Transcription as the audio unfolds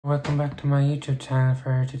Welcome back to my YouTube channel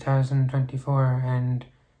for 2024, and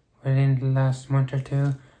within the last month or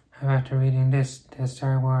two after reading the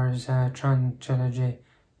Star Wars Thrawn trilogy,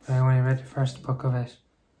 but I only read the first book of it.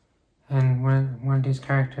 And one of these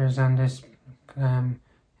characters on this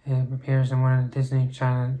it appears on one of the Disney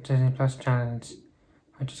Plus channels,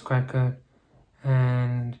 which is quite good.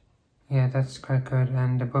 And yeah, that's quite good,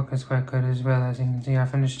 and the book is quite good as well. As you can see, I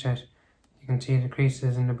finished it. You can see the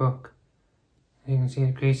creases in the book. You can see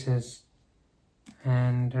the creases,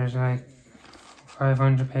 and there's like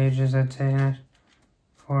 500 pages, I'd say, in it.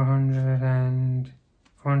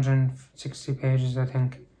 460 pages, I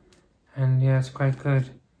think. And yeah, it's quite good.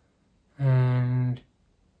 And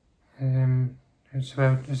it's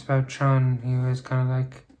about Thrawn. He was kind of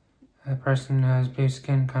like a person who has blue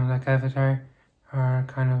skin, kind of like Avatar, or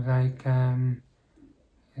kind of like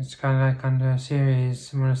it's kind of like on the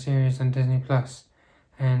series, one of the series on Disney Plus,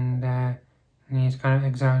 and he's kind of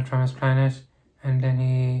exiled from his planet, and then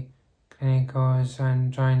he goes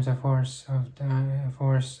and joins a force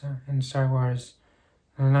in Star Wars.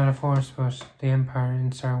 Well, not a force, but the Empire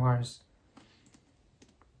in Star Wars.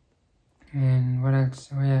 And what else?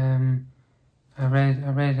 I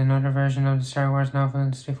read another version of the Star Wars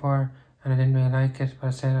novels before, and I didn't really like it, but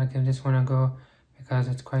I said I'll give this one a go because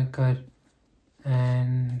it's quite good.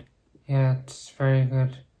 And yeah, it's very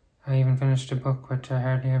good. I even finished a book, which I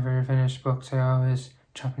hardly ever finish books. I always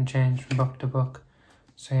chop and change from book to book.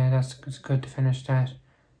 So yeah, it's good to finish that.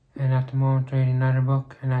 And at the moment, reading another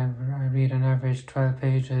book, and I read on average 12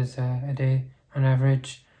 pages a day on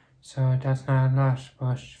average. So that's not a lot,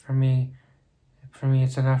 but for me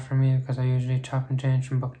it's a lot for me because I usually chop and change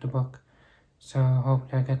from book to book. So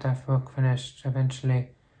hopefully I get that book finished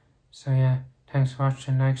eventually. So yeah, thanks for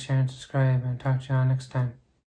watching, like, share and subscribe, and talk to you all next time.